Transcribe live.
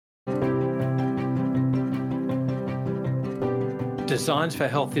Designs for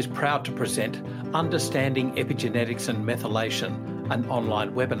Health is proud to present Understanding Epigenetics and Methylation, an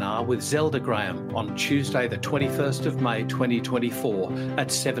online webinar with Zelda Graham on Tuesday the 21st of May 2024 at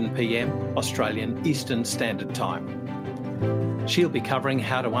 7 p.m. Australian Eastern Standard Time. She'll be covering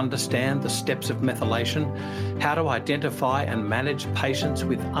how to understand the steps of methylation, how to identify and manage patients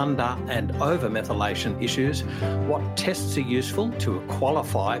with under and over methylation issues, what tests are useful to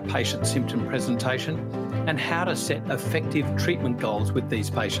qualify patient symptom presentation, and how to set effective treatment goals with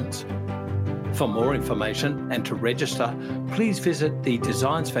these patients. For more information and to register, please visit the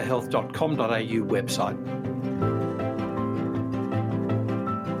designsforhealth.com.au website.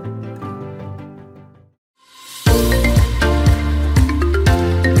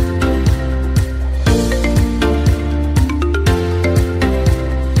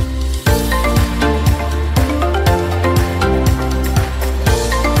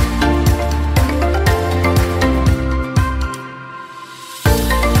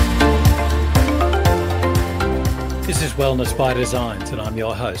 Wellness by Designs, and I'm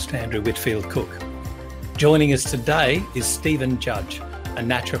your host, Andrew Whitfield Cook. Joining us today is Stephen Judge, a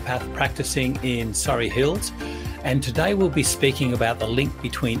naturopath practicing in Surrey Hills, and today we'll be speaking about the link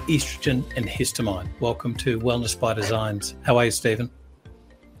between estrogen and histamine. Welcome to Wellness by Designs. How are you, Stephen?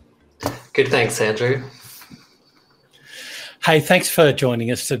 Good, thanks, Andrew. Hey, thanks for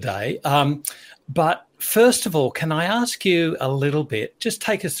joining us today. But first of all, can I ask you a little bit, just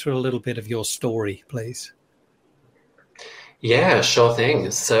take us through a little bit of your story, please? Yeah, sure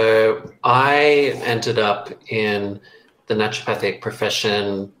thing. So I ended up in the naturopathic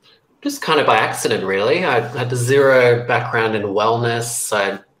profession just kind of by accident, really. I had zero background in wellness.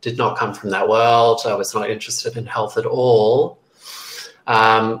 I did not come from that world. I was not interested in health at all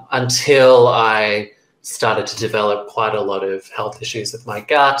until I started to develop quite a lot of health issues with my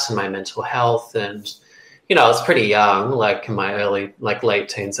gut and my mental health. And I was pretty young, like in my late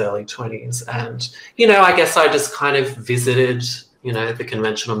teens, early 20s. And, I guess I just kind of visited, the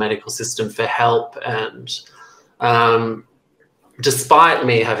conventional medical system for help. And despite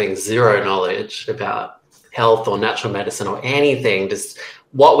me having zero knowledge about health or natural medicine or anything, just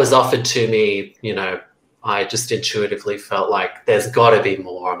what was offered to me, I just intuitively felt like there's got to be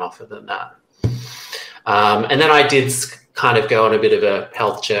more on offer than that. And then I did kind of go on a bit of a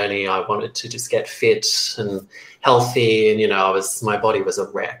health journey. I wanted to just get fit and healthy, and my body was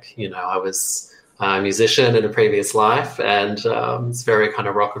a wreck. I was a musician in a previous life, and it's very kind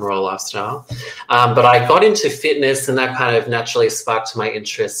of rock and roll lifestyle. But I got into fitness, and that kind of naturally sparked my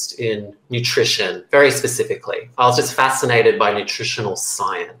interest in nutrition, very specifically. I was just fascinated by nutritional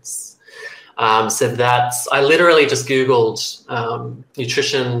science. So I literally just Googled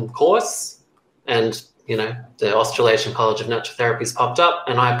nutrition course, and the Australasian College of Naturopaths popped up,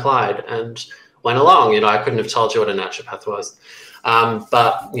 and I applied and went along. I couldn't have told you what a naturopath was.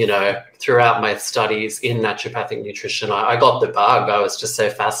 But throughout my studies in naturopathic nutrition, I got the bug. I was just so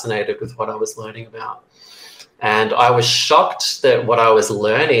fascinated with what I was learning about. And I was shocked that what I was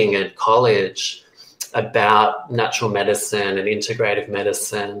learning at college about natural medicine and integrative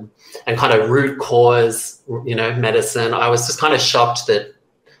medicine and kind of root cause, medicine, I was just kind of shocked that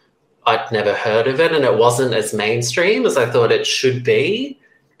I'd never heard of it, and it wasn't as mainstream as I thought it should be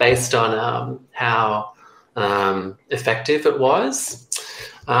based on how effective it was.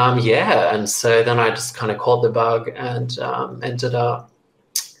 And so then I just kind of caught the bug and ended up,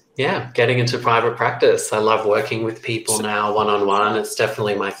 getting into private practice. I love working with people now one-on-one. It's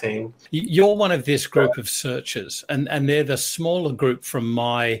definitely my thing. You're one of this group of searchers, and they're the smaller group from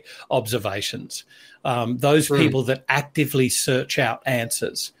my observations, those people that actively search out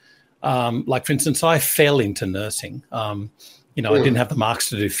answers. Like, for instance, I fell into nursing. I didn't have the marks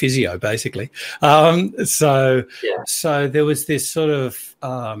to do physio, basically. So there was this sort of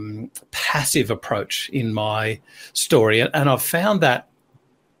passive approach in my story. And I've found that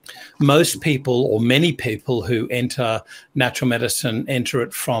most people, or many people who enter natural medicine, enter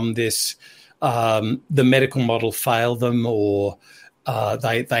it from this, the medical model failed them, or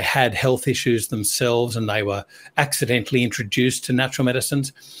they had health issues themselves and they were accidentally introduced to natural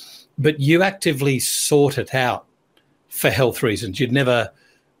medicines. But you actively sought it out for health reasons. You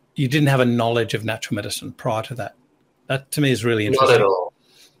didn't have a knowledge of natural medicine prior to that. That to me is really interesting. Not at all.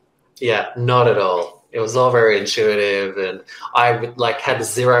 Yeah, not at all. It was all very intuitive, and I had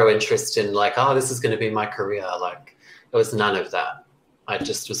zero interest in this is going to be my career. It was none of that. I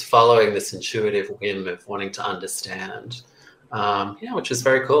just was following this intuitive whim of wanting to understand, which is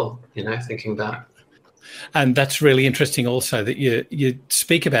very cool, thinking back. And that's really interesting also that you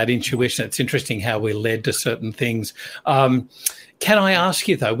speak about intuition. It's interesting how we're led to certain things. Can I ask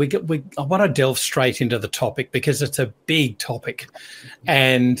you, though, I want to delve straight into the topic because it's a big topic.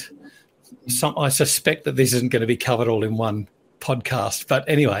 And I suspect that this isn't going to be covered all in one podcast. But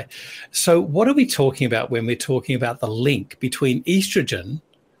anyway, so what are we talking about when we're talking about the link between estrogen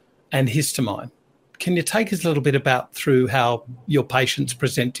and histamine? Can you take us a little bit through how your patients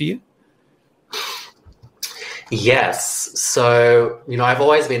present to you? Yes. So, I've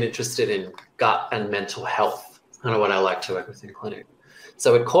always been interested in gut and mental health. Kind of what I like to work with in clinic.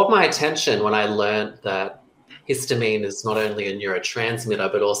 So it caught my attention when I learned that histamine is not only a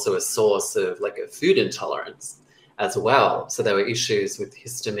neurotransmitter, but also a source of like a food intolerance as well. So there were issues with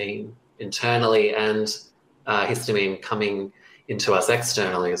histamine internally and histamine coming into us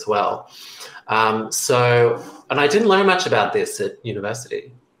externally as well. And I didn't learn much about this at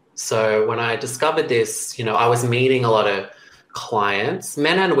university. So when I discovered this, I was meeting a lot of clients,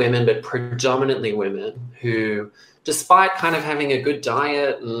 men and women, but predominantly women, who, despite kind of having a good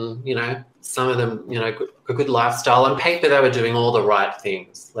diet and, some of them, a good lifestyle, on paper they were doing all the right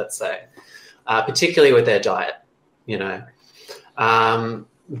things, let's say, particularly with their diet,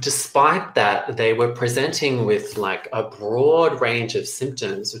 Despite that, they were presenting with like a broad range of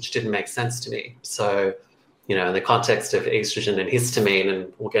symptoms, which didn't make sense to me. So, in the context of estrogen and histamine,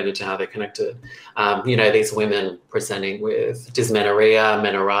 and we'll get into how they're connected, these women presenting with dysmenorrhea,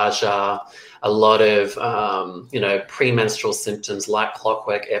 menorrhagia, a lot of, premenstrual symptoms like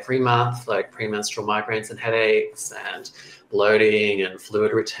clockwork every month, like premenstrual migraines and headaches and bloating and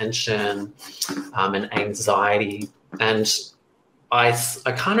fluid retention and anxiety. And I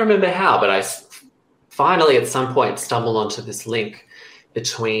can't remember how, but I finally at some point stumbled onto this link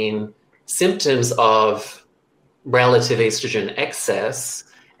between symptoms of relative estrogen excess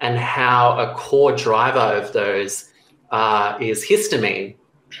and how a core driver of those is histamine,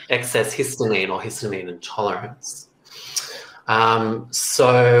 excess histamine or histamine intolerance.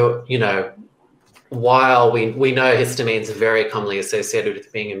 While we know histamine is very commonly associated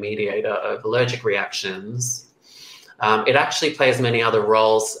with being a mediator of allergic reactions, it actually plays many other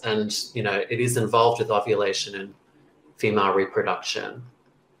roles, and it is involved with ovulation and female reproduction.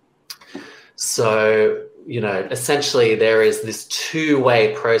 So, essentially there is this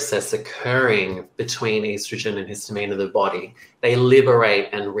two-way process occurring between estrogen and histamine in the body. They liberate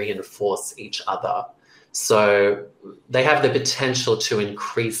and reinforce each other. So they have the potential to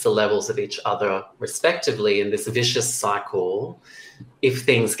increase the levels of each other respectively in this vicious cycle if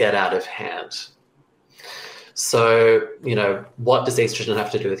things get out of hand. So, what does estrogen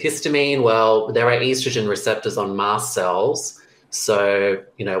have to do with histamine? Well, there are estrogen receptors on mast cells. So,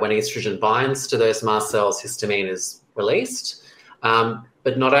 when estrogen binds to those mast cells, histamine is released.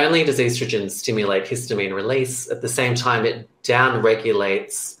 But not only does estrogen stimulate histamine release, at the same time, it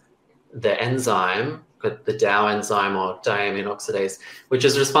downregulates the enzyme, the DAO enzyme or diamine oxidase, which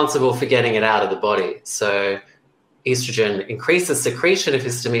is responsible for getting it out of the body. So estrogen increases secretion of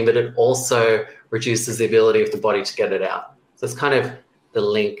histamine, but it also reduces the ability of the body to get it out. So it's kind of the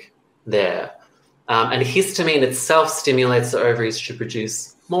link there. And histamine itself stimulates the ovaries to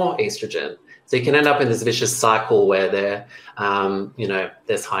produce more estrogen. So you can end up in this vicious cycle where there's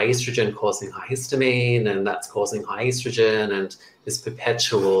high estrogen causing high histamine, and that's causing high estrogen, and this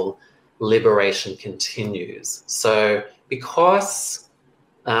perpetual liberation continues. So because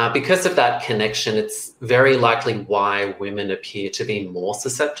of that connection, it's very likely why women appear to be more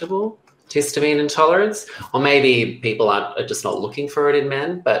susceptible to histamine intolerance, or maybe people are just not looking for it in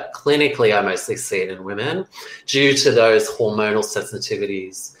men, but clinically I mostly see it in women due to those hormonal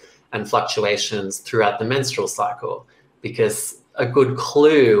sensitivities and fluctuations throughout the menstrual cycle. Because a good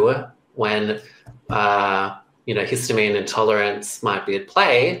clue when histamine intolerance might be at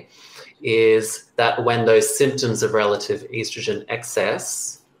play is that when those symptoms of relative estrogen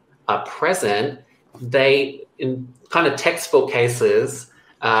excess are present, they, in kind of textbook cases,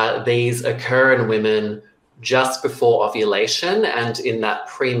 these occur in women just before ovulation and in that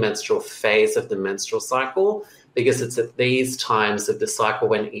premenstrual phase of the menstrual cycle, because it's at these times of the cycle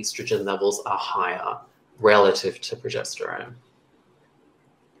when estrogen levels are higher relative to progesterone.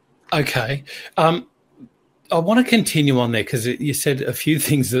 Okay. I want to continue on there because you said a few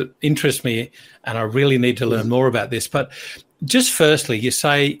things that interest me and I really need to learn more about this. But just firstly, you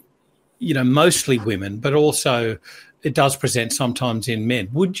say, mostly women, but also it does present sometimes in men.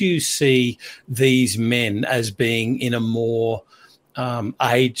 Would you see these men as being in a more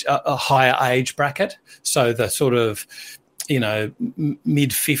a higher age bracket? So the sort of,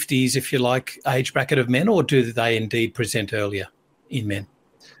 mid-50s, if you like, age bracket of men, or do they indeed present earlier in men?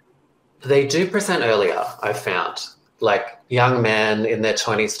 They do present earlier, I've found. Like young men in their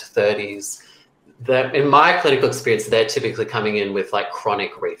 20s to 30s, that in my clinical experience, they're typically coming in with like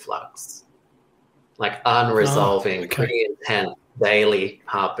chronic reflux, like unresolving, pretty intense daily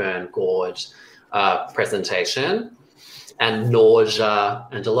heartburn, gorge presentation, and nausea,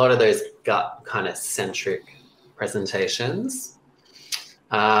 and a lot of those gut kind of centric presentations.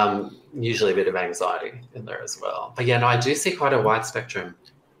 Usually a bit of anxiety in there as well. But yeah, no, I do see quite a wide spectrum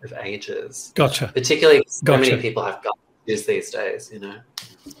of ages. Gotcha. Particularly so many people have gut issues these days, you know.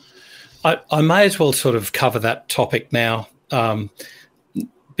 I may as well sort of cover that topic now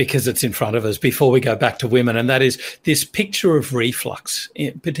because it's in front of us before we go back to women, and that is this picture of reflux,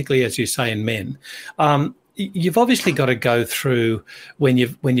 particularly, as you say, in men. You've obviously got to go through when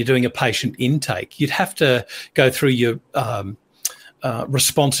you're doing a patient intake. You'd have to go through your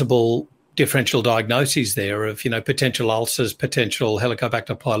responsible differential diagnoses there of, potential ulcers, potential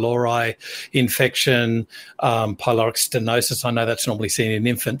Helicobacter pylori infection, pyloric stenosis. I know that's normally seen in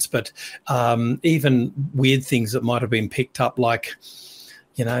infants, but even weird things that might have been picked up, like,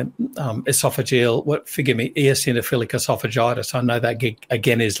 esophageal, eosinophilic esophagitis. I know that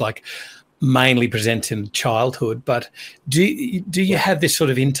again is like mainly present in childhood, but do you have this sort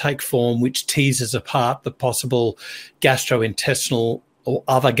of intake form which teases apart the possible gastrointestinal or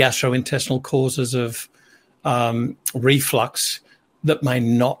other gastrointestinal causes of reflux that may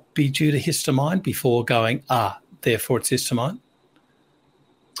not be due to histamine before going, therefore it's histamine?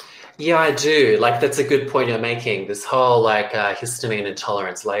 Yeah, I do. Like, that's a good point you're making, this whole histamine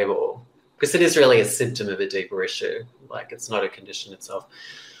intolerance label, because it is really a symptom of a deeper issue. Like, it's not a condition itself.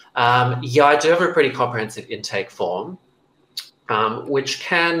 Yeah, I do have a pretty comprehensive intake form, which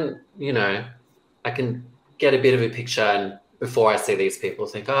can, I can get a bit of a picture, and before I see these people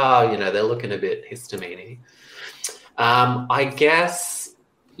think, they're looking a bit histamine-y. I guess,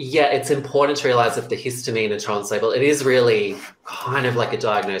 it's important to realize that the histamine intolerance label, it is really kind of like a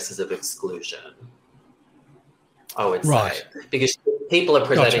diagnosis of exclusion, I would say. Because people are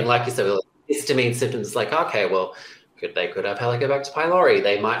presenting, like you said, with histamine symptoms, like, okay, well, they could have Helicobacter pylori.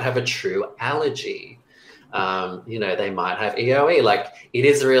 They might have a true allergy. They might have EOE. Like, it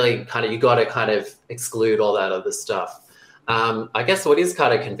is really kind of, you got to kind of exclude all that other stuff. I guess what is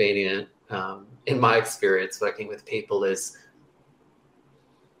kind of convenient, in my experience working with people, is,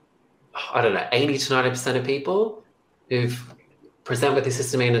 80 to 90% of people who present with this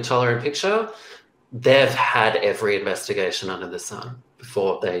histamine intolerant picture, they've had every investigation under the sun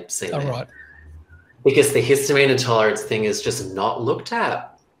before they've seen it. Right. Because the histamine intolerance thing is just not looked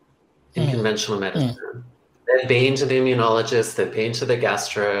at in conventional medicine. They've been to the immunologist, they've been to the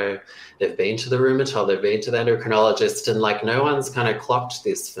gastro, they've been to the rheumatologist, they've been to the endocrinologist, and no one's kind of clocked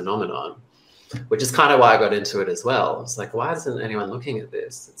this phenomenon, which is kind of why I got into it as well. It's like, why isn't anyone looking at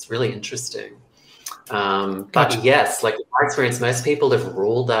this? It's really interesting. But yes, in my experience, most people have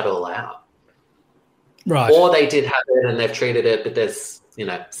ruled that all out. Right. Or they did have it and they've treated it, but there's,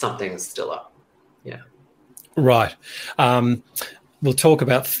 something's still up. Yeah. Right. We'll talk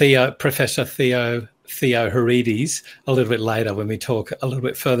about Professor Theo Harides a little bit later when we talk a little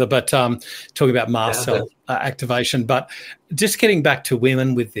bit further, but talking about mast cell activation. But just getting back to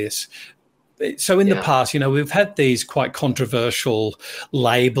women with this. So in the past, we've had these quite controversial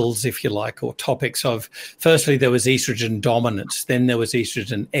labels, if you like, or topics of, firstly, there was estrogen dominance, then there was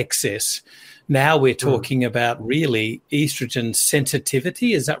estrogen excess. Now we're talking about really estrogen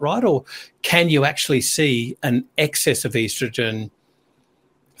sensitivity. Is that right? Or can you actually see an excess of estrogen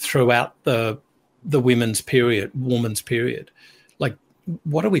throughout the woman's period? Like,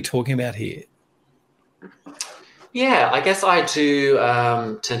 what are we talking about here? Yeah, I guess I do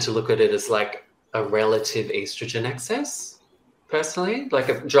tend to look at it as like a relative estrogen excess, personally. Like,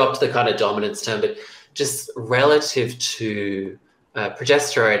 I've dropped the kind of dominance term, but just relative to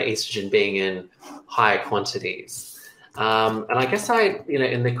progesterone, estrogen being in higher quantities. And I guess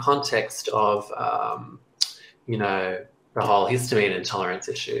in the context of, the whole histamine intolerance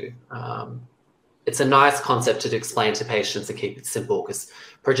issue, it's a nice concept to explain to patients and keep it simple, because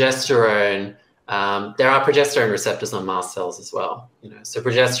progesterone, there are progesterone receptors on mast cells as well. So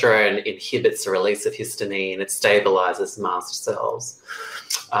progesterone inhibits the release of histamine, it stabilizes mast cells,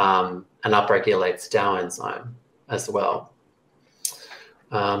 and upregulates DAO enzyme as well.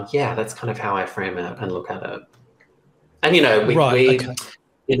 That's kind of how I frame it and look at it. And,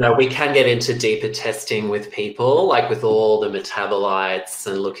 we can get into deeper testing with people, like with all the metabolites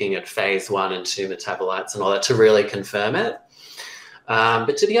and looking at phase 1 and 2 metabolites and all that to really confirm it.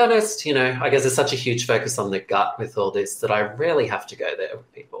 But to be honest, I guess there's such a huge focus on the gut with all this that I rarely have to go there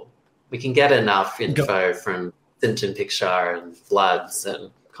with people. We can get enough info from symptom picture and bloods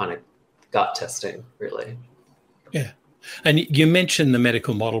and kind of gut testing, really. Yeah. And you mentioned the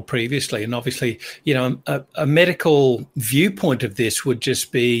medical model previously, and obviously, a medical viewpoint of this would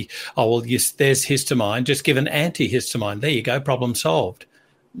just be, oh, well, yes, there's histamine, just give an antihistamine. There you go, problem solved.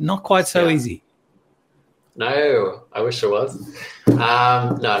 Not quite so easy. No, I wish it was.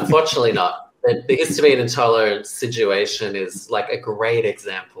 No, unfortunately not. The histamine intolerance situation is like a great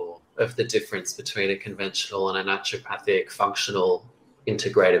example of the difference between a conventional and a naturopathic functional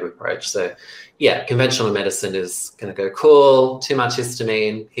integrative approach. So yeah, conventional medicine is going to go, cool, too much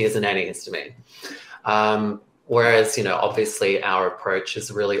histamine, here's an antihistamine. Whereas, obviously our approach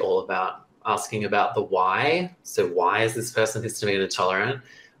is really all about asking about the why. So why is this person histamine intolerant?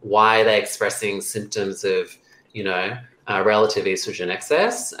 Why are they expressing symptoms of, relative estrogen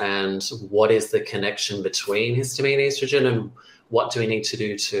excess? And what is the connection between histamine and estrogen? And what do we need to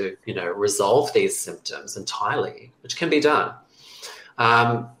do to, resolve these symptoms entirely, which can be done.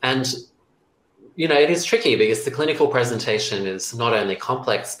 It is tricky because the clinical presentation is not only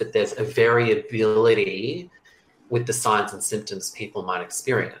complex, but there's a variability with the signs and symptoms people might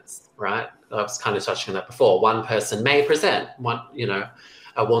experience, right? I was kind of touching on that before. One person may present,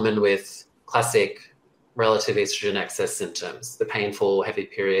 a woman with classic relative estrogen excess symptoms, the painful heavy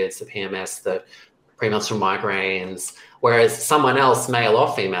periods, the PMS, the premenstrual migraines, whereas someone else, male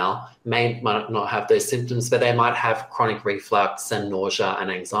or female, might not have those symptoms, but they might have chronic reflux and nausea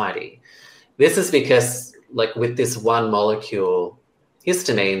and anxiety. This is because, like with this one molecule,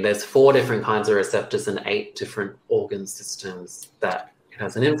 histamine, there's 4 different kinds of receptors and 8 different organ systems that it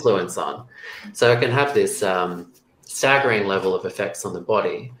has an influence on. So it can have this staggering level of effects on the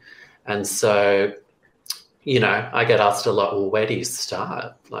body. And so, I get asked a lot, well, where do you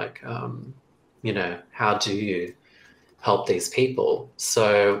start? Like, how do you help these people?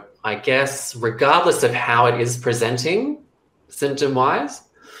 So I guess regardless of how it is presenting symptom-wise,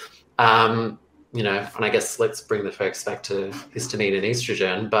 and I guess let's bring the folks back to histamine and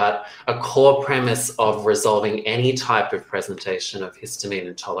estrogen, but a core premise of resolving any type of presentation of histamine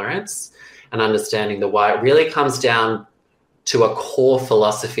intolerance and understanding the why, it really comes down to a core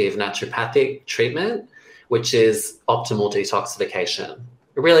philosophy of naturopathic treatment, which is optimal detoxification.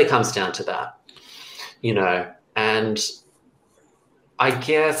 It really comes down to that, and I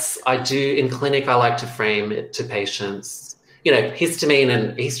guess I do in clinic, I like to frame it to patients, histamine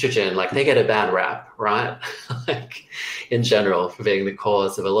and estrogen, like they get a bad rap, right? Like in general for being the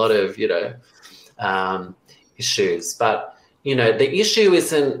cause of a lot of, issues. But, the issue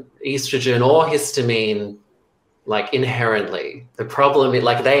isn't estrogen or histamine, like inherently. The problem is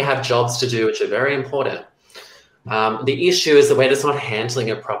like they have jobs to do, which are very important. The issue is that we're just not handling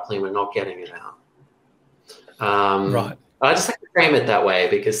it properly and we're not getting it out. Right. I just like to frame it that way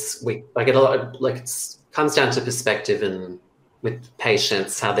because I get a lot of, like, it comes down to perspective and with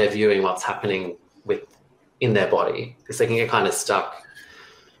patients, how they're viewing what's happening in their body, because they can get kind of stuck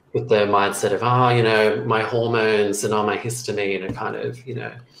with the mindset of, my hormones and my histamine are kind of,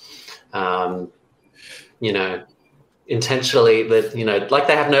 intentionally that, like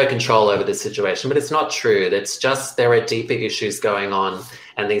they have no control over the situation, but it's not true. It's just there are deeper issues going on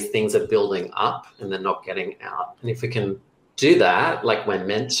and these things are building up and they're not getting out. And if we can do that, like we're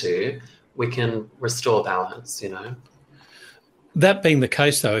meant to, we can restore balance, That being the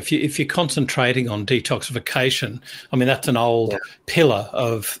case, though, if you're concentrating on detoxification, I mean, that's an old pillar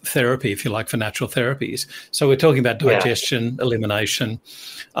of therapy, if you like, for natural therapies. So we're talking about digestion, elimination,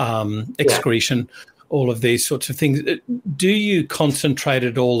 excretion, all of these sorts of things. Do you concentrate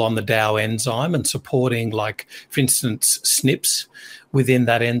at all on the DAO enzyme and supporting, like, for instance, SNPs within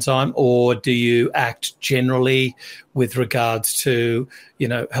that enzyme, or do you act generally with regards to,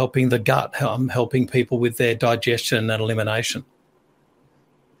 helping the gut, helping people with their digestion and elimination?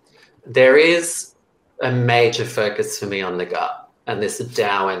 There is a major focus for me on the gut and this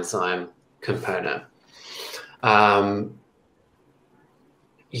DAO enzyme component.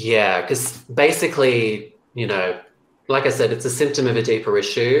 Because basically, like I said, it's a symptom of a deeper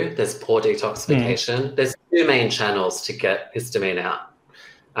issue. There's poor detoxification. There's 2 main channels to get histamine out.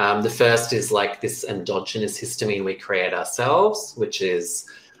 The first is like this endogenous histamine we create ourselves, which is,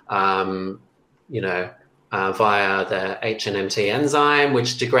 via the HNMT enzyme,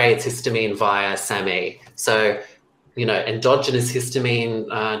 which degrades histamine via SAMe. So, endogenous histamine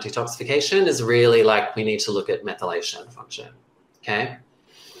detoxification is really like we need to look at methylation function, okay?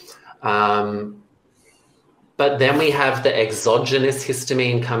 But then we have the exogenous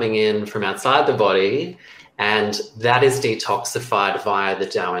histamine coming in from outside the body, and that is detoxified via the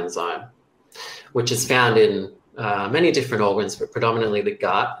DAO enzyme, which is found in many different organs, but predominantly the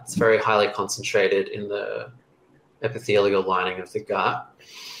gut. It's very highly concentrated in the epithelial lining of the gut.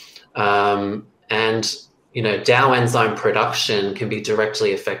 And, DAO enzyme production can be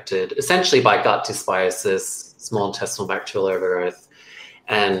directly affected essentially by gut dysbiosis, small intestinal bacterial overgrowth,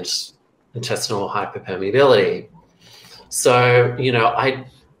 and intestinal hyperpermeability. So,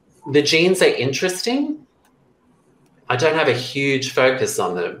 the genes are interesting. I don't have a huge focus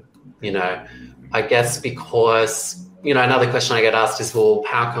on them, I guess because, another question I get asked is, well,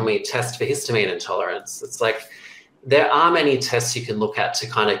 how can we test for histamine intolerance? It's like, there are many tests you can look at to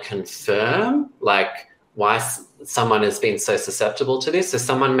kind of confirm, like, why someone has been so susceptible to this. So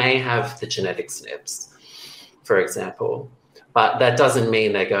someone may have the genetic SNPs, for example, but that doesn't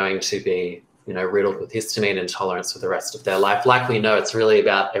mean they're going to be, riddled with histamine intolerance for the rest of their life. Like we know, it's really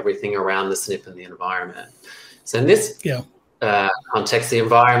about everything around the SNP and the environment. So in this context, the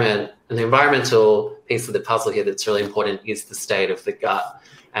environment and the environmental piece of the puzzle here that's really important is the state of the gut.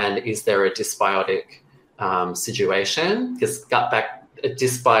 And is there a dysbiotic situation? Because a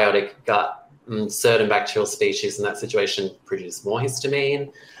dysbiotic gut, certain bacterial species in that situation produce more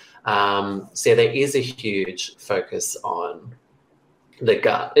histamine. So there is a huge focus on the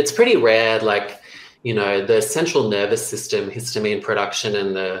gut. It's pretty rare, the central nervous system histamine production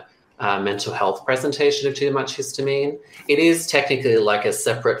and the mental health presentation of too much histamine. It is technically like a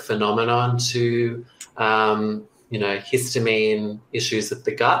separate phenomenon to, histamine issues with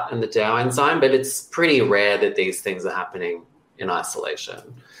the gut and the DAO enzyme, but it's pretty rare that these things are happening in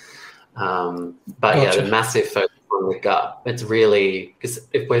isolation. The massive focus on the gut. It's really, because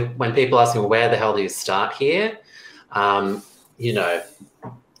when people ask me, where the hell do you start here? That's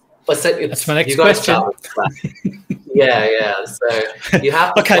my next question. Yeah. So you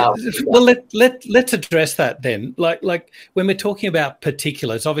have to. Okay. Well, let's address that then. Like when we're talking about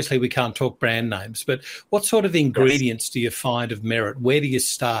particulars, obviously we can't talk brand names, but what sort of ingredients do you find of merit? Where do you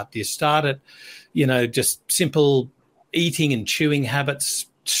start? Do you start at, just simple eating and chewing habits,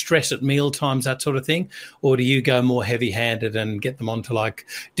 stress at meal times, that sort of thing? Or do you go more heavy-handed and get them onto like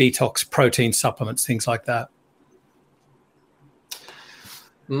detox protein supplements, things like that?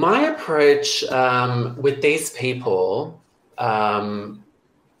 My approach with these people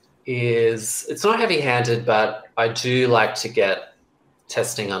is, it's not heavy-handed, but I do like to get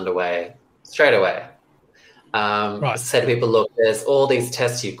testing underway straight away. Right. Say to people, look, there's all these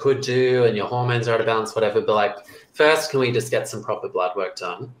tests you could do and your hormones are out of balance, whatever, but first, can we just get some proper blood work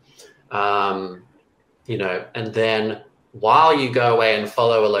done? And then while you go away and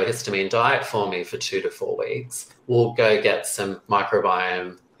follow a low histamine diet for me for 2 to 4 weeks, we'll go get some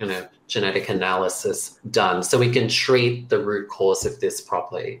microbiome, genetic analysis done so we can treat the root cause of this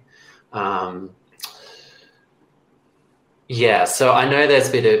properly. So I know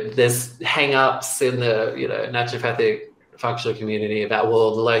there's hang-ups in the, naturopathic functional community about,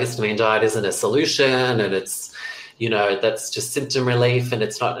 well, the low histamine diet isn't a solution and it's, that's just symptom relief and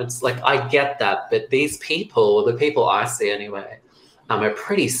it's like, I get that, but these people, the people I see anyway, are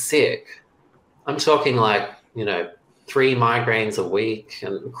pretty sick. I'm talking 3 migraines a week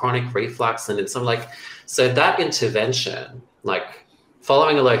and chronic reflux. And it's so that intervention,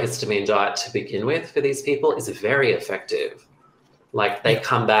 following a low histamine diet to begin with for these people is very effective. They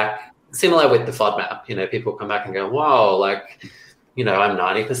come back, similar with the FODMAP, people come back and go, whoa, I'm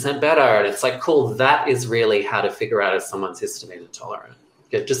 90% better. And it's cool, that is really how to figure out if someone's histamine intolerant.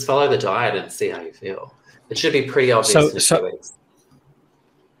 Just follow the diet and see how you feel. It should be pretty obvious in a few weeks.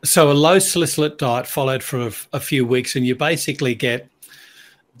 So a low salicylate diet followed for a few weeks and you basically get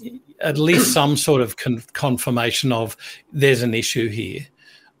at least some sort of confirmation of there's an issue here,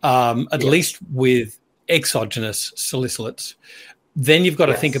 at least with exogenous salicylates. Then you've got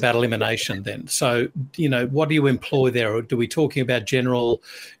to think about elimination then. So, what do you employ there? Or do we talking about general,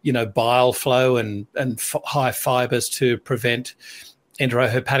 bile flow and high fibers to prevent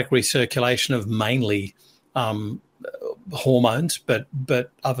enterohepatic recirculation of mainly hormones, but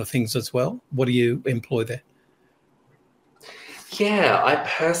other things as well? What do you employ there? Yeah,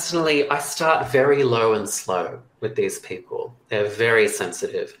 I start very low and slow with these people. They're very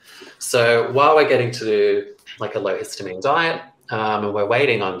sensitive. So while we're getting to do a low histamine diet, and we're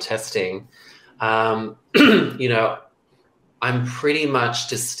waiting on testing, I'm pretty much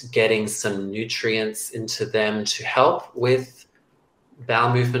just getting some nutrients into them to help with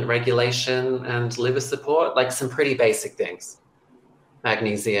bowel movement regulation and liver support, some pretty basic things.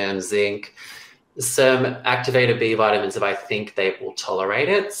 Magnesium, zinc, some activated B vitamins if I think they will tolerate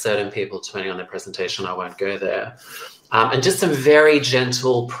it. Certain people, depending on their presentation, I won't go there. And just some very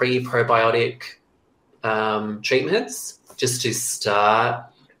gentle pre-probiotic treatments just to start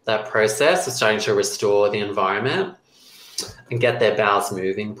that process of starting to restore the environment and get their bowels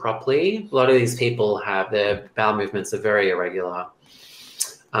moving properly. A lot of these people have their bowel movements are very irregular.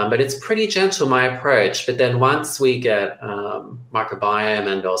 But it's pretty gentle, my approach. But then once we get microbiome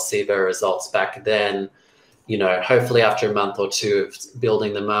and or SIBO results back, then, you know, hopefully after a month or two of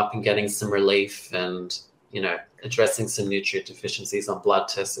building them up and getting some relief and, you know, addressing some nutrient deficiencies on blood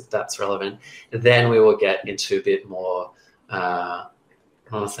tests, if that's relevant, then we will get into a bit more, I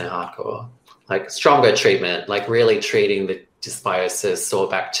don't want to say hardcore, like stronger treatment, like really treating the dysbiosis or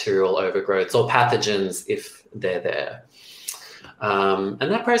bacterial overgrowths or pathogens if they're there. And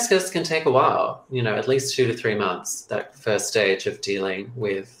that process can take a while, you know, at least 2 to 3 months, that first stage of dealing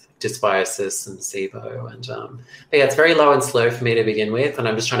with dysbiosis and SIBO. And but yeah, it's very low and slow for me to begin with. And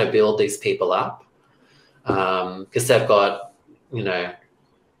I'm just trying to build these people up because they've got, you know,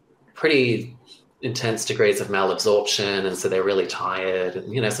 pretty intense degrees of malabsorption. And so they're really tired.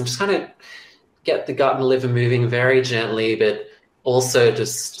 And, you know, so I'm just kind of get the gut and liver moving very gently, but also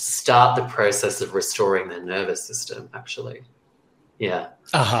just start the process of restoring their nervous system, actually. Yeah.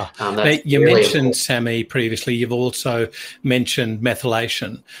 Now, you really mentioned important. SAMe previously. You've also mentioned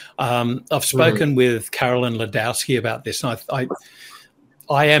methylation. I've spoken with Carolyn Ladowski about this. And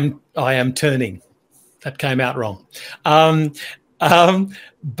I am turning. That came out wrong.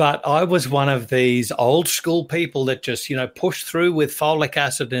 But I was one of these old school people that just, you know, push through with folic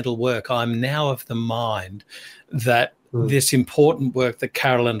acid and it'll work. I'm now of the mind that this important work that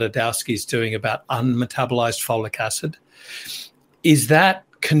Carolyn Ladowski is doing about unmetabolized folic acid, is that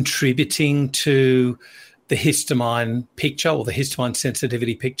contributing to the histamine picture or the histamine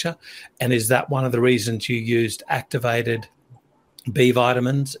sensitivity picture? And is that one of the reasons you used activated B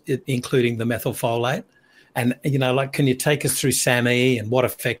vitamins, including the methylfolate? And, you know, like, can you take us through SAMe and what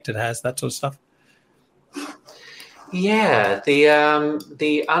effect it has, that sort of stuff? Yeah, the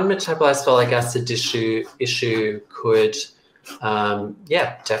unmetabolized folic acid issue could,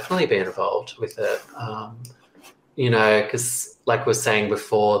 definitely be involved with it. You know, because like we were saying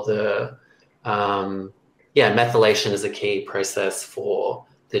before, the methylation is a key process for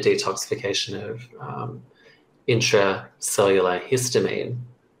the detoxification of intracellular histamine.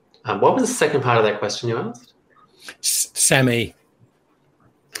 What was the second part of that question you asked? SAMe.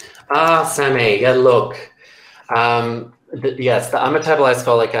 SAMe. Yeah, look. Yes, the unmetabolized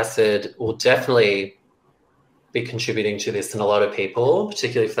folic acid will definitely be contributing to this in a lot of people,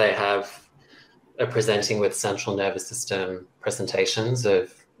 particularly if they are presenting with central nervous system presentations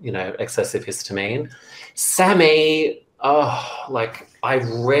of, you know, excessive histamine. SAMe, I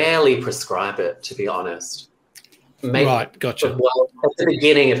rarely prescribe it, to be honest. Right, gotcha. Well, at the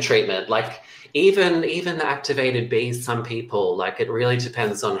beginning of treatment, like even the activated B, some people, like, it really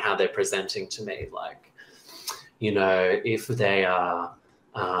depends on how they're presenting to me. Like, you know, if they are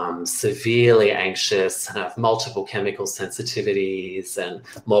severely anxious and have multiple chemical sensitivities and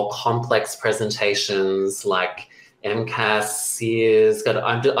more complex presentations like MCAS, SEERS,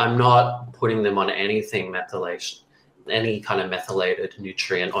 I'm not putting them on anything methylation, any kind of methylated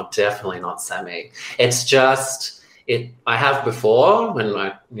nutrient, or definitely not SAMe. It's just, I have before when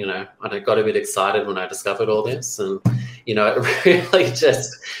I got a bit excited when I discovered all this, and, you know, it really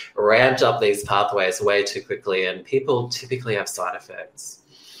just ramped up these pathways way too quickly, and people typically have side effects.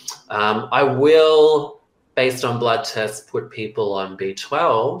 I will, based on blood tests, put people on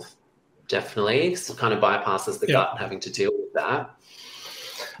B12, definitely, so it kind of bypasses the gut and having to deal with that.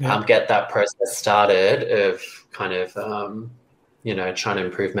 Get that process started of kind of, trying to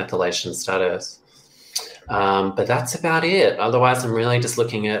improve methylation status. But that's about it. Otherwise, I'm really just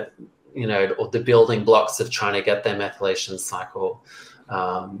looking at, you know, the building blocks of trying to get their methylation cycle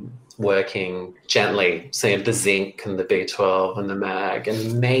working gently. So the zinc and the B12 and the mag,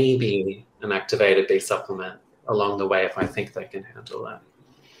 and maybe an activated B supplement along the way if I think they can handle that.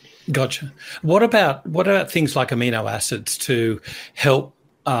 Gotcha. What about things like amino acids to help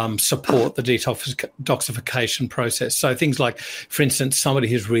support the detoxification process? So things like, for instance, somebody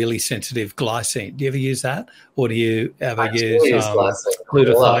who's really sensitive glycine. Do you ever use that, or do you ever use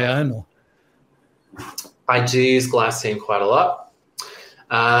glutathione? Or? I do use glycine quite a lot.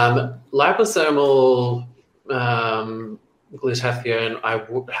 Liposomal glutathione I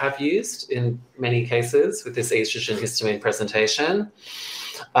have used in many cases with this estrogen histamine presentation,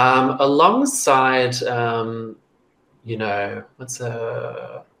 alongside what's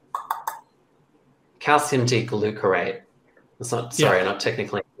a calcium D-glucarate. It's not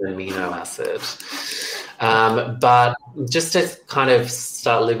technically an amino acid. But just to kind of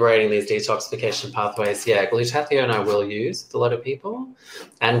start liberating these detoxification pathways, glutathione I will use with a lot of people,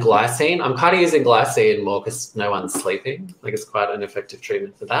 and glycine. I'm kind of using glycine more because no one's sleeping. Like, it's quite an effective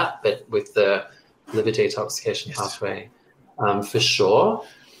treatment for that. But with the liver detoxification pathway, for sure.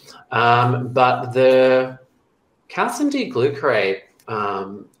 But the calcium D-glucarate,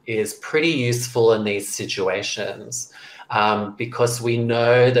 is pretty useful in these situations because we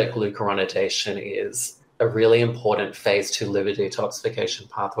know that glucuronidation is a really important phase 2 liver detoxification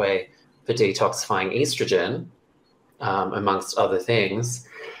pathway for detoxifying estrogen, amongst other things.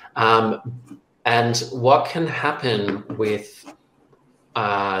 And what can happen with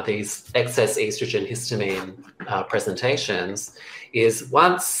these excess estrogen histamine presentations is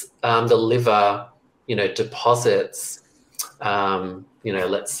once the liver, deposits,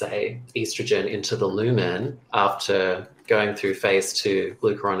 let's say estrogen into the lumen after going through phase 2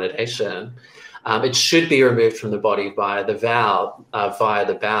 glucuronidation, it should be removed from the body via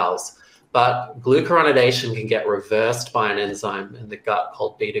the bowels. But glucuronidation can get reversed by an enzyme in the gut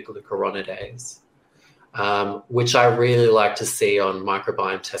called beta-glucuronidase, which I really like to see on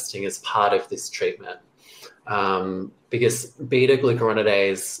microbiome testing as part of this treatment. Because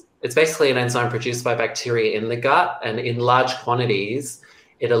beta-glucuronidase, it's basically an enzyme produced by bacteria in the gut, and in large quantities,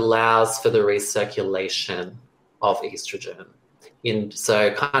 it allows for the recirculation of estrogen.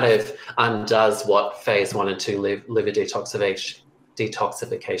 So kind of undoes what phase 1 and 2 liver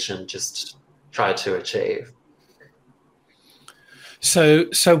detoxification just tried to achieve. So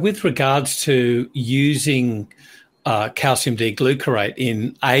with regards to using calcium D-glucarate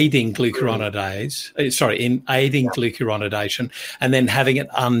in aiding glucuronidation, and then having it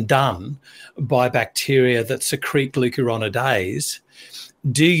undone by bacteria that secrete glucuronidase,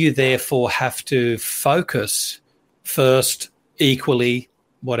 do you therefore have to focus first equally,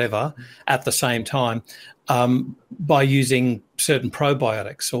 whatever, at the same time, by using certain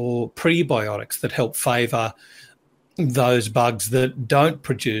probiotics or prebiotics that help favour those bugs that don't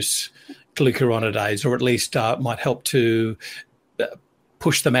produce glucuronidase, or at least might help to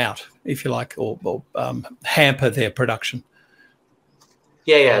push them out, if you like, or hamper their production?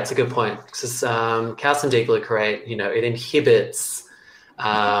 Yeah, it's a good point. Because calcium D-glucarate, it inhibits,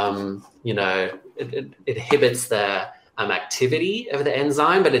 it inhibits the activity of the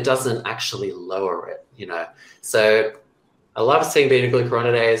enzyme, but it doesn't actually lower it, So I love seeing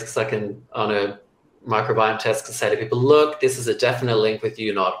beta-glucuronidase because I can, on a microbiome test, can say to people, look, this is a definite link with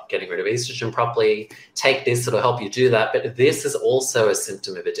you not getting rid of estrogen properly. Take this, it'll help you do that. But this is also a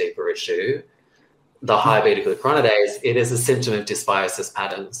symptom of a deeper issue. The high beta-glucuronidase, it is a symptom of dysbiosis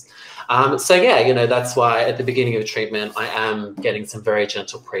patterns. That's why at the beginning of treatment, I am getting some very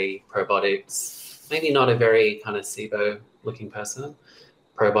gentle probiotics. Maybe not a very kind of SIBO-looking person,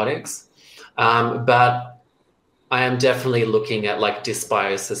 probiotics. But I am definitely looking at like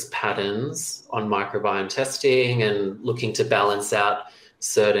dysbiosis patterns on microbiome testing and looking to balance out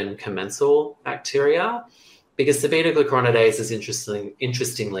certain commensal bacteria, because the beta-glucuronidase is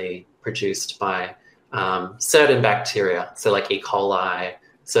interestingly produced by certain bacteria, so like E. coli,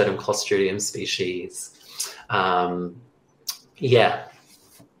 certain Clostridium species.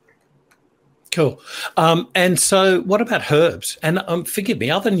 Cool. And so what about herbs? And forgive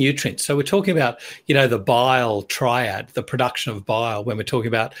me, other nutrients. So we're talking about, the bile triad, the production of bile, when we're talking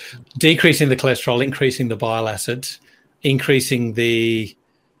about decreasing the cholesterol, increasing the bile acids, increasing the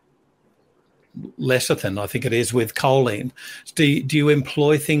lecithin, I think it is, with choline. Do you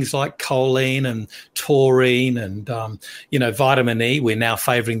employ things like choline and taurine and, vitamin E? We're now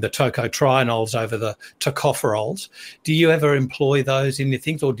favouring the tocotrienols over the tocopherols. Do you ever employ those in your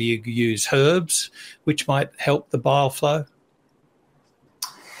things, or do you use herbs which might help the bile flow?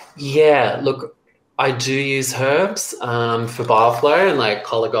 Yeah, look, I do use herbs for bile flow, and like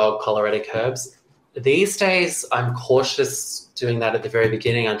cholagog, choleritic herbs. These days, I'm cautious doing that at the very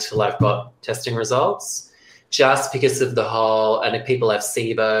beginning until I've got testing results, just because of the whole, and if people have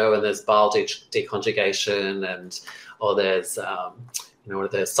SIBO and there's bile deconjugation or there's, the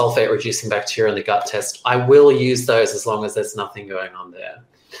sulfate reducing bacteria in the gut test, I will use those as long as there's nothing going on there.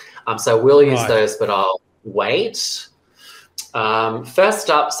 So I will use those, but I'll wait. First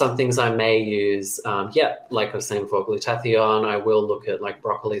up, some things I may use, like I was saying before, glutathione. I will look at like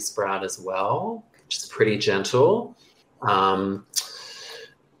broccoli sprout as well, which is pretty gentle.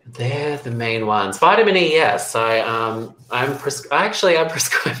 They're the main ones. Vitamin E, yes. I'm prescribing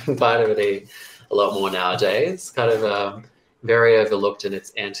vitamin E a lot more nowadays. Kind of very overlooked in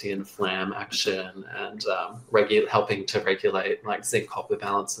its anti-inflammatory action and helping to regulate like zinc copper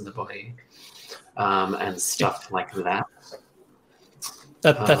balance in the body and stuff like that.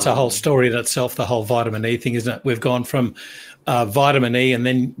 That's a whole story in itself, the whole vitamin E thing, isn't it? We've gone from vitamin E,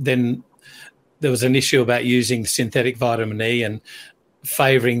 and then there was an issue about using synthetic vitamin E and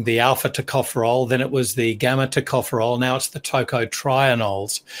favouring the alpha tocopherol. Then it was the gamma tocopherol. Now it's the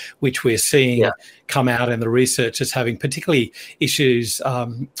tocotrienols, which we're seeing come out in the research as having particularly issues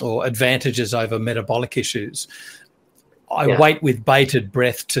or advantages over metabolic issues. I wait with bated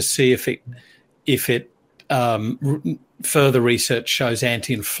breath to see if it further research shows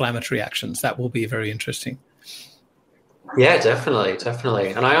anti-inflammatory actions. That will be very interesting. Yeah,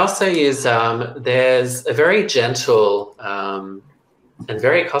 definitely. And I also use, there's a very gentle and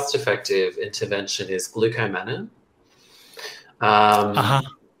very cost-effective intervention is glucomannan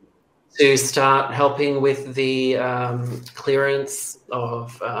to start helping with the clearance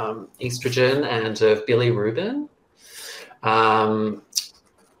of estrogen and of bilirubin.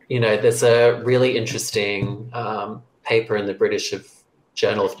 There's a really interesting paper in the British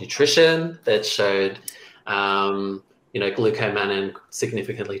Journal of Nutrition that showed glucomannan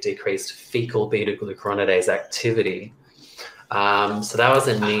significantly decreased fecal beta-glucuronidase activity. So that was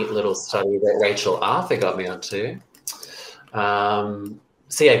a neat little study that Rachel Arthur got me onto.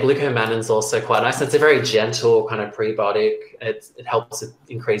 Glucomannan is also quite nice. It's a very gentle kind of prebiotic. It helps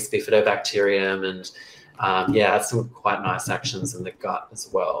increase bifidobacterium and has some quite nice actions in the gut as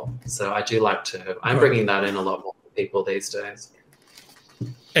well. So I do I'm bringing that in a lot more for people these days.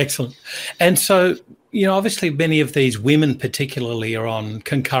 Excellent. And so, obviously many of these women particularly are on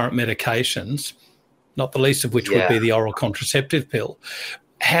concurrent medications, not the least of which would be the oral contraceptive pill.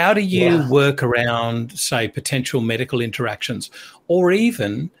 How do you work around, say, potential medical interactions? Or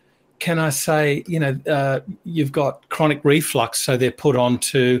even, can I say, you've got chronic reflux, so they're put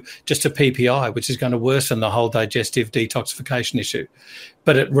onto just a PPI, which is going to worsen the whole digestive detoxification issue.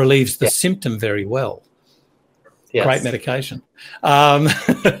 But it relieves the symptom very well. Yes. Great medication.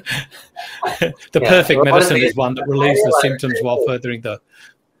 The perfect medicine is one that relieves the symptoms while furthering the...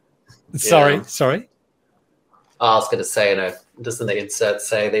 Sorry? I was going to say, doesn't the insert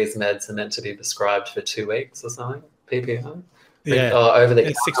say these meds are meant to be prescribed for 2 weeks or something? PPI? Yeah. Over the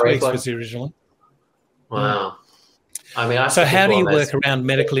 6 weeks was originally. Wow. So how do you work around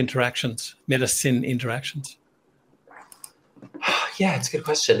medicine interactions? Yeah, it's a good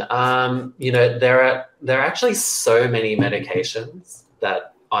question. There are actually so many medications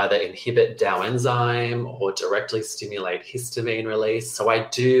that either inhibit DAO enzyme or directly stimulate histamine release. So I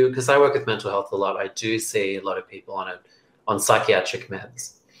do, because I work with mental health a lot, I do see a lot of people on psychiatric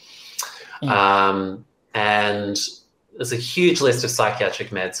meds. And there's a huge list of psychiatric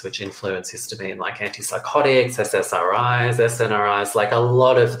meds which influence histamine, like antipsychotics, SSRIs, SNRIs, like a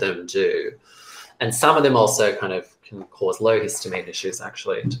lot of them do. And some of them also kind of can cause low histamine issues,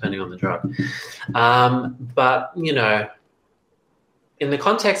 actually, depending on the drug. But, in the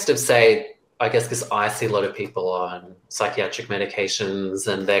context of, say, I guess because I see a lot of people on psychiatric medications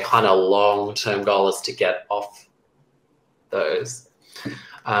and their kind of long-term goal is to get off those,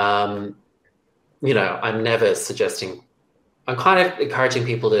 I'm never suggesting, I'm kind of encouraging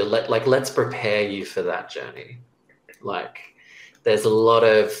people to let's prepare you for that journey. Like, there's a lot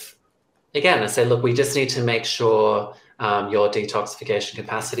of, again, I say, look, we just need to make sure your detoxification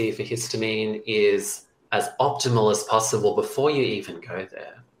capacity for histamine is as optimal as possible before you even go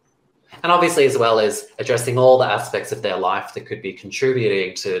there. And obviously, as well as addressing all the aspects of their life that could be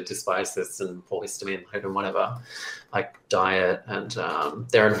contributing to dysbiosis and poor histamine load and whatever, like diet and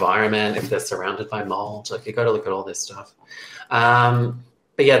their environment, if they're surrounded by mold. Like, you got to look at all this stuff. But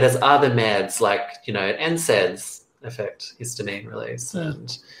yeah, there's other meds like, NSAIDs affect histamine release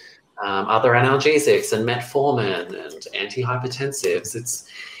and other analgesics and metformin and antihypertensives.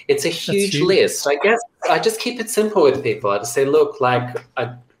 It's a huge list. I guess I just keep it simple with people. I just say, look, like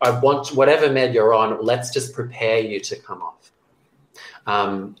I want whatever med you're on, let's just prepare you to come off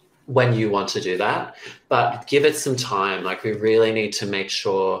when you want to do that. But give it some time. Like, we really need to make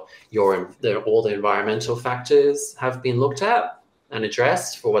sure all the environmental factors have been looked at and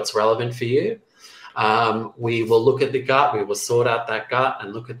addressed for what's relevant for you. We will look at the gut. We will sort out that gut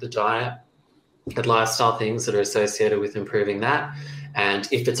and look at the diet, the lifestyle things that are associated with improving that. And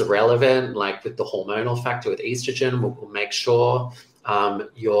if it's relevant, like with the hormonal factor with estrogen, we'll make sure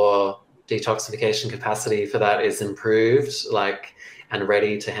your detoxification capacity for that is improved, and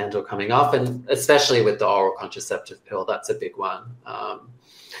ready to handle coming off. And especially with the oral contraceptive pill, that's a big one.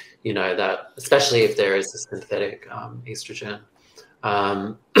 That especially if there is a synthetic estrogen,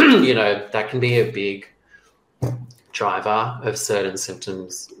 that can be a big driver of certain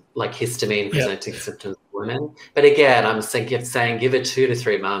symptoms, like histamine presenting symptoms in women. But again, I'm saying give it 2 to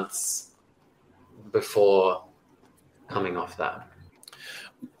 3 months before coming off that.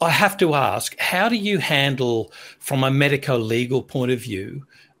 I have to ask, how do you handle, from a medico-legal point of view,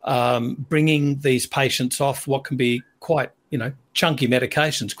 bringing these patients off what can be quite, chunky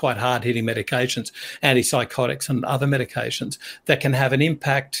medications, quite hard-hitting medications, antipsychotics and other medications that can have an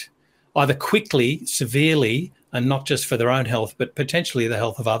impact either quickly, severely, and not just for their own health, but potentially the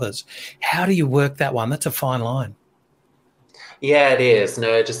health of others? How do you work that one? That's a fine line. Yeah, it is.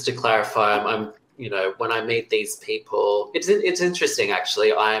 No, just to clarify, I'm when I meet these people, it's interesting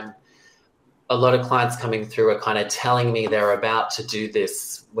actually. A lot of clients coming through are kind of telling me they're about to do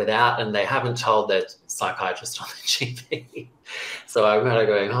this and they haven't told their psychiatrist or their GP. So I'm kind of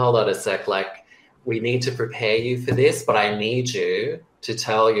going, hold on a sec, like we need to prepare you for this, but I need you to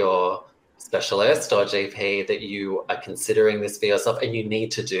tell your specialist or GP that you are considering this for yourself and you need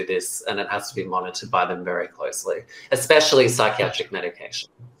to do this, and it has to be monitored by them very closely, especially psychiatric medication.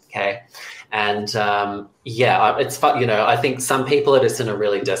 Okay. And it's fun. I think some people are just in a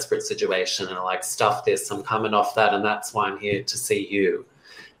really desperate situation and are like, stuff this, I'm coming off that, and that's why I'm here to see you.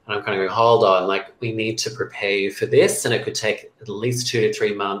 And I'm kind of going, hold on, like we need to prepare you for this. And it could take at least 2 to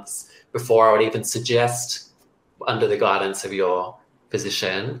 3 months before I would even suggest, under the guidance of your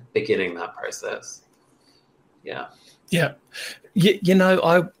physician, beginning that process. Yeah. Yeah.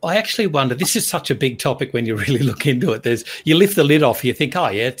 I actually wonder, this is such a big topic when you really look into it. You lift the lid off, you think, oh,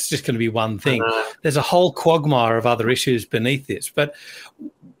 yeah, it's just going to be one thing. There's a whole quagmire of other issues beneath this. But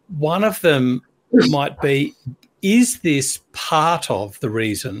one of them might be, is this part of the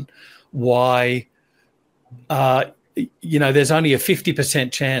reason why, there's only a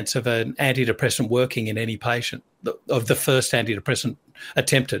 50% chance of an antidepressant working in any patient, of the first antidepressant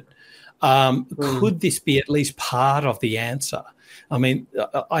attempted? Could this be at least part of the answer? I mean,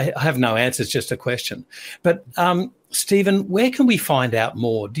 I have no answers, just a question. But Stephen, where can we find out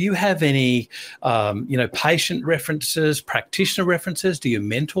more? Do you have any, patient references, practitioner references? Do you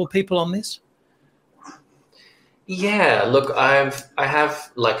mentor people on this? Yeah, look, I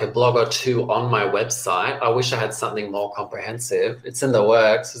have like a blog or two on my website. I wish I had something more comprehensive. It's in the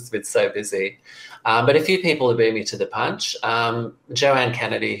works. It's been so busy. But a few people have beat me to the punch. Joanne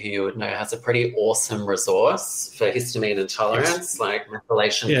Kennedy, who you would know, has a pretty awesome resource for histamine intolerance, like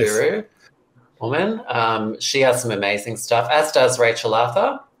Methylation Guru woman. She has some amazing stuff, as does Rachel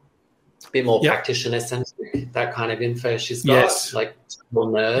Arthur. A bit more practitioner-centric, that kind of info she's got, like more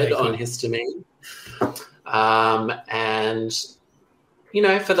nerd on histamine. And,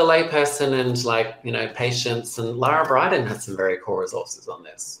 for the layperson and patients, and Lara Bryden has some very cool resources on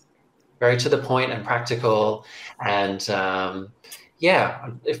this. Very to the point and practical. And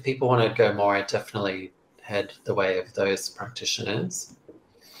if people want to go more, I definitely head the way of those practitioners.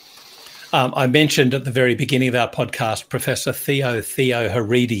 I mentioned at the very beginning of our podcast, Professor Theo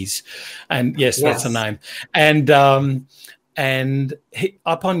Harides. And yes, that's a name. And up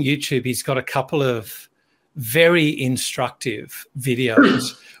on YouTube, he's got a couple of very instructive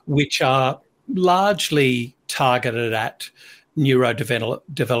videos, which are largely targeted at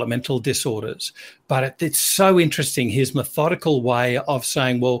neurodevelopmental disorders. But it's so interesting, his methodical way of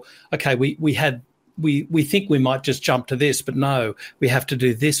saying, well, okay, we think we might just jump to this, but no, we have to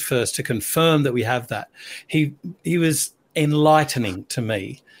do this first to confirm that we have that. He was enlightening to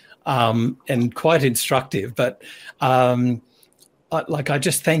me, and quite instructive. But I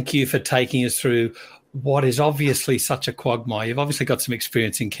just thank you for taking us through what is obviously such a quagmire. You've obviously got some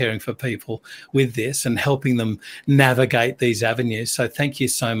experience in caring for people with this and helping them navigate these avenues. So thank you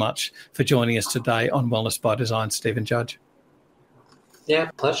so much for joining us today on Wellness by Design, Stephen Judge. Yeah,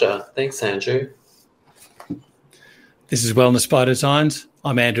 pleasure. Thanks, Andrew. This is Wellness by Designs.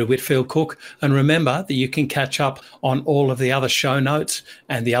 I'm Andrew Whitfield Cook. And remember that you can catch up on all of the other show notes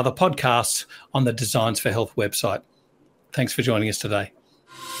and the other podcasts on the Designs for Health website. Thanks for joining us today.